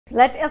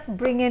Let us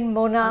bring in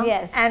Mona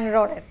and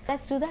Ronit.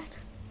 Let's do that.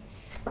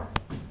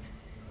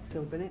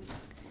 Open it.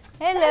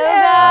 Hello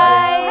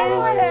guys.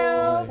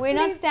 Hello. We're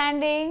not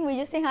standing. We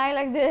just say hi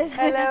like this.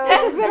 Hello.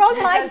 Because we're all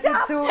mic'd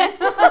up.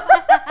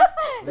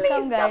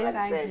 Come guys.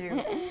 Thank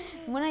you.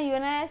 Mona, you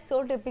and I are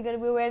so typical.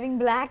 We're wearing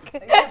black.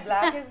 Yeah,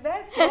 black is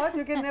best, boss.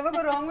 You can never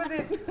go wrong with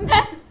it.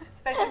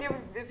 Especially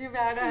if you've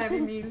had a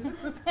heavy meal.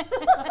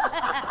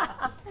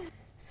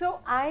 So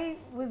I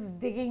was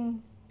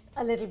digging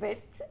a little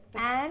bit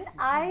and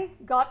I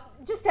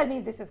got, just tell me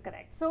if this is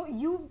correct. So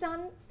you've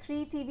done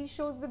 3 TV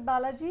shows with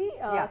Balaji,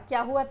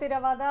 Kya Hua Tera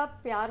Wada,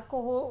 Pyar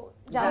Ko Ho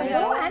Jaane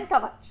Do, and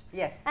Kavach.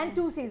 Yes. And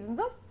 2 seasons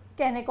of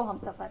Kehne Ko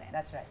Humsafar Hai.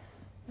 That's right.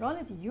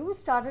 Ronit, you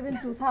started in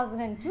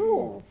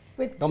 2002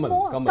 with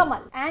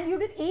Kamal. And you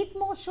did 8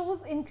 more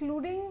shows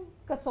including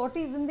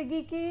Kasauti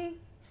Zindagi Ki,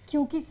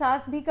 Kyunki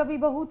Saas Bhi Kabhi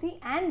Bahu Thi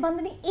and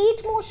Bandhani.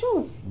 8 more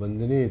shows.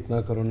 बंदनी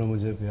इतना करो ना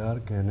मुझे प्यार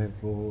कहने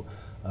को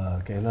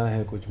कहना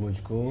है कुछ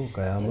मुझको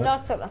कयामत.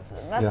 Lots of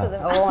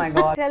them. Oh my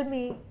God. Tell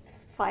me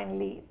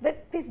finally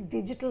that this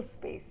digital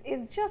space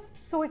is just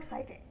so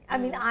exciting. I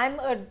mean, I'm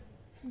a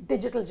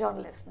digital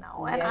journalist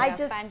now and I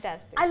just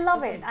fantastic. I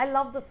love it. I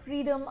love the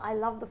freedom, I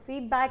love the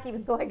feedback,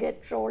 even though I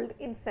get trolled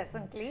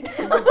incessantly.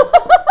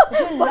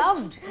 You're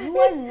loved. You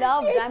are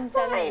loved. It's I'm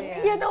telling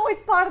fine. you. You know,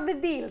 it's part of the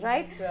deal,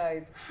 right?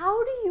 Right.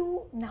 How do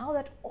you, now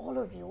that all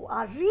of you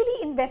are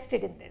really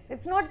invested in this,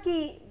 it's not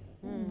ki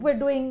we're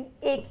doing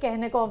ek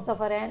Kehne Ko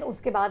Humsafar Hai and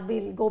uske baad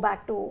we'll go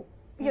back to,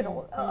 you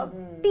know,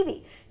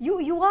 TV.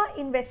 You are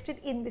invested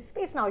in this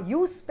space now.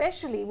 You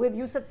especially, with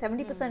you said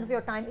 70% of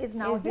your time is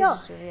now here.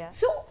 Digital, yeah.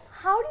 So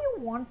how do you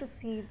want to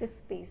see this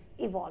space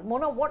evolve?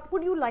 Mona, what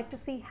would you like to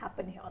see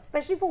happen here,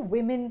 especially for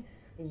women?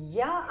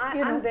 Yeah,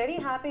 I'm very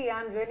happy.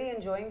 I'm really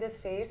enjoying this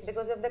phase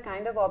because of the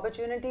kind of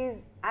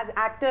opportunities as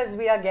actors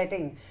we are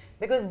getting.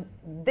 Because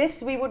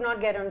this we would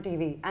not get on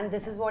TV, and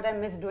this is what I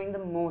miss doing the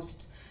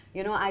most.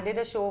 You know, I did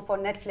a show for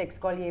Netflix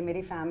called Ye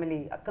Meri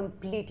Family, a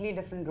completely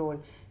different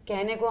role.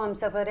 Kehne Ko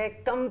Humsafar Hai,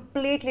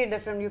 completely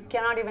different. You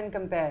cannot even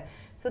compare.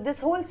 So this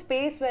whole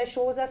space where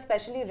shows are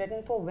specially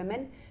written for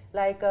women,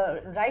 like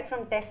right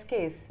from Test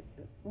Case,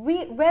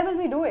 where will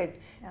we do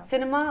it? Yeah.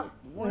 Cinema,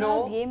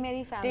 no. Ye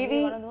Meri Family,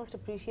 TV, one of the most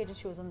appreciated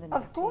shows on the net.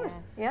 Of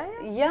course, yeah.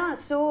 Yeah,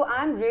 so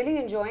I'm really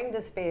enjoying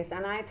this space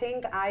and I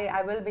think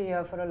I will be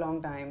here for a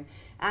long time.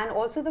 And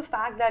also the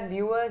fact that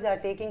viewers are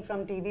taking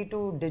from TV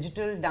to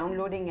digital,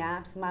 downloading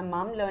apps. My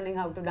mom learning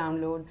how to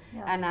download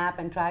an app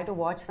and try to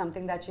watch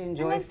something that she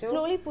enjoys And that's too.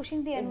 slowly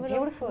pushing the envelope,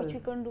 beautiful. which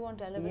we couldn't do on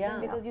television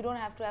because you don't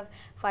have to have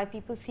 5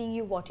 people seeing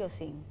you what you're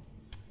seeing.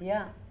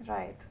 Yeah.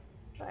 Right.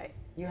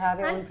 You have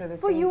your own And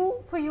privacy. for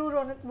you,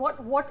 Ronit,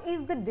 what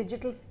is the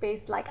digital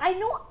space like? I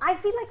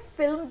feel like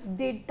films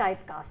did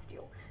typecast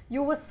you.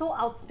 You were so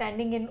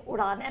outstanding in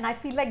Udaan, and I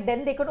feel like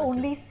then they could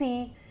only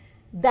see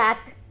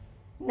that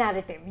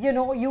narrative. You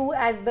know, you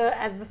as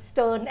the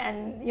stern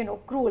and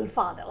cruel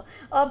father.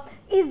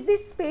 Is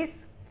this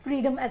space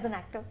freedom as an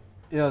actor?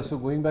 Yeah, so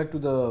going back to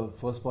the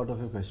first part of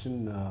your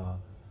question,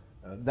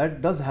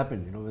 that does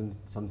happen. You know, when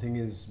something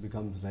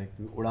becomes like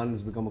Udaan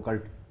has become a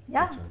cult.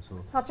 Yeah, picture, so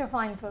such a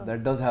fine film.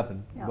 that does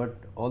happen, Yeah. but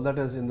all that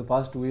has in the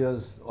past 2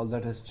 years, all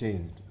that has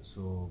changed.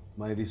 So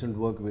my recent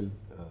work will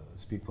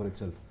speak for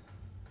itself,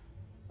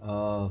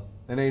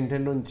 and I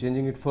intend on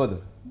changing it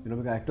further. You know,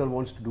 because actor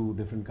wants to do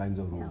different kinds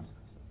of roles.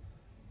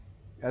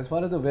 Yeah. As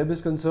far as the web is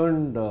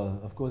concerned,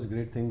 of course,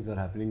 great things are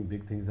happening,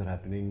 big things are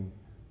happening.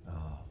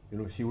 You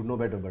know, she would know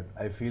better, but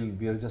I feel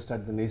we are just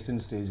at the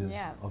nascent stages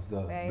of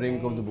the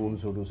brink of the boom,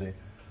 so to say.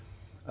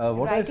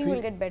 What Writing I feel,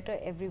 will get better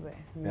everywhere.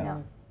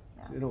 Yeah.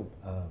 So, you know,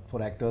 for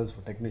actors,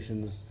 for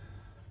technicians,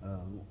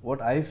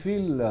 what I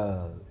feel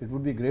it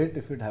would be great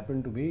if it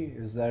happened to be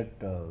is that,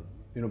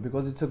 you know,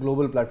 because it's a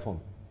global platform,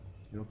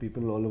 you know,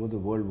 people all over the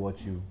world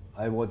watch you.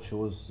 I watch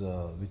shows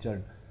which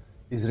are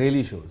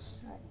Israeli shows,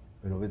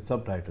 you know, with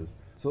subtitles.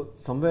 So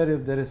somewhere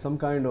if there is some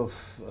kind of,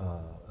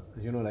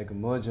 you know, like a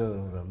merger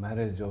or a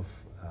marriage of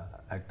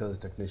actors,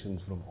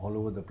 technicians from all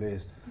over the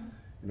place,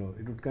 you know,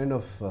 it would kind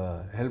of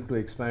help to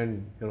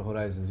expand your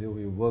horizons.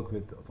 You work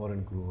with a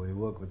foreign crew, or you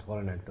work with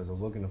foreign actors, or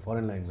work in a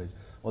foreign language,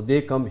 or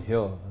they come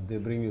here and they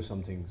bring you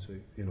something. So,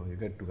 you know, you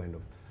get to kind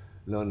of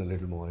learn a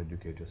little more,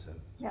 educate yourself.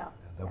 Yeah,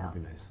 that would be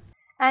nice.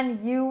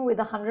 And you with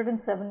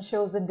 107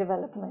 shows in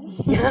development.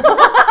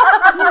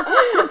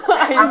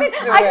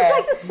 I just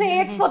like to say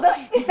it for the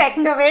effect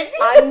of it.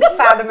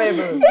 Unfathomable.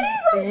 It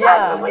is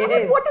unfathomable. Yeah, it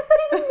is. What does that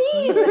even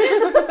mean?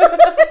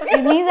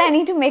 It means I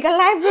need to make a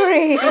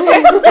library. It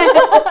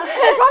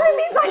probably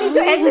means I need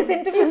to end this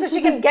interview so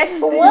she can get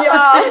to work.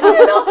 Yeah.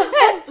 You know?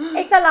 And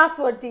Ekta, last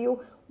word to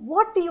you.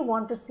 What do you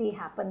want to see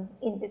happen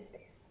in this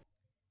space?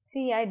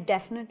 See, I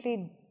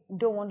definitely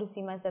don't want to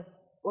see myself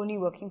only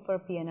working for a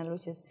P&L,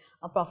 which is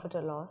a profit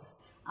or loss.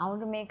 I want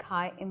to make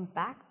high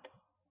impact,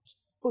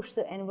 push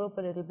the envelope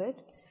a little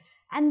bit,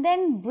 and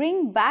then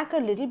bring back a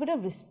little bit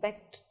of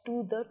respect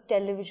to the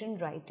television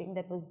writing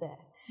that was there.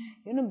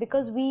 You know,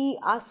 because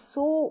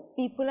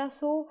people are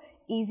so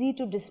easy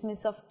to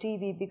dismiss of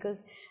TV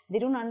because they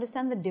don't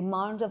understand the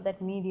demands of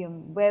that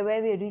medium, where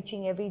we're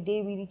reaching every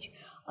day. We reach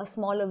a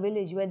smaller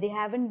village where they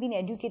haven't been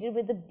educated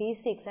with the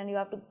basics, and you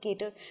have to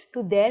cater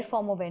to their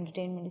form of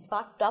entertainment. It's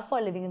far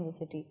tougher living in the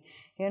city,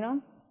 you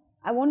know.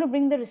 I want to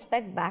bring the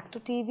respect back to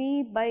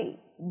TV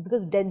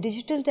because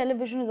digital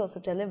television is also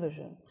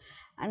television,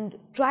 and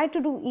try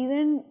to do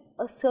even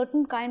a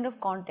certain kind of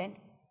content,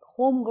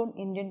 homegrown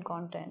Indian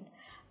content,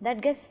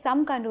 that gets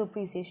some kind of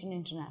appreciation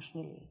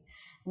internationally.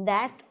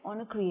 That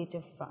on a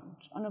creative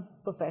front. On a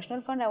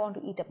professional front, I want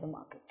to eat up the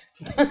market.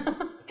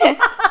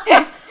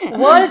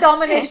 World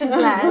domination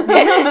plan.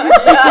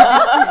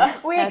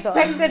 We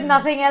expected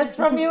nothing else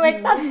from you,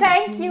 Ekta.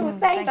 Thank you.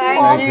 Thank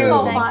you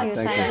all so much.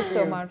 Thank you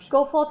so much.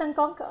 Go forth and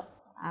conquer.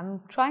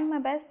 I'm trying my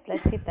best.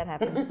 Let's see if that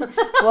happens.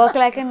 Work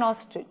like an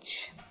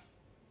ostrich.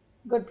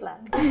 Good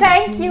plan.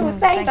 Thank you.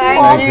 Thank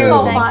you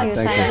all so much.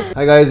 Thank you.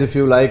 Hi guys, if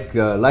you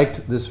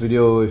liked this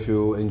video, if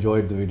you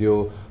enjoyed the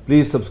video,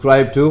 please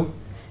subscribe to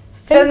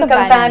Film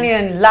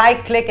Companion.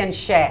 Like, click and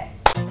share.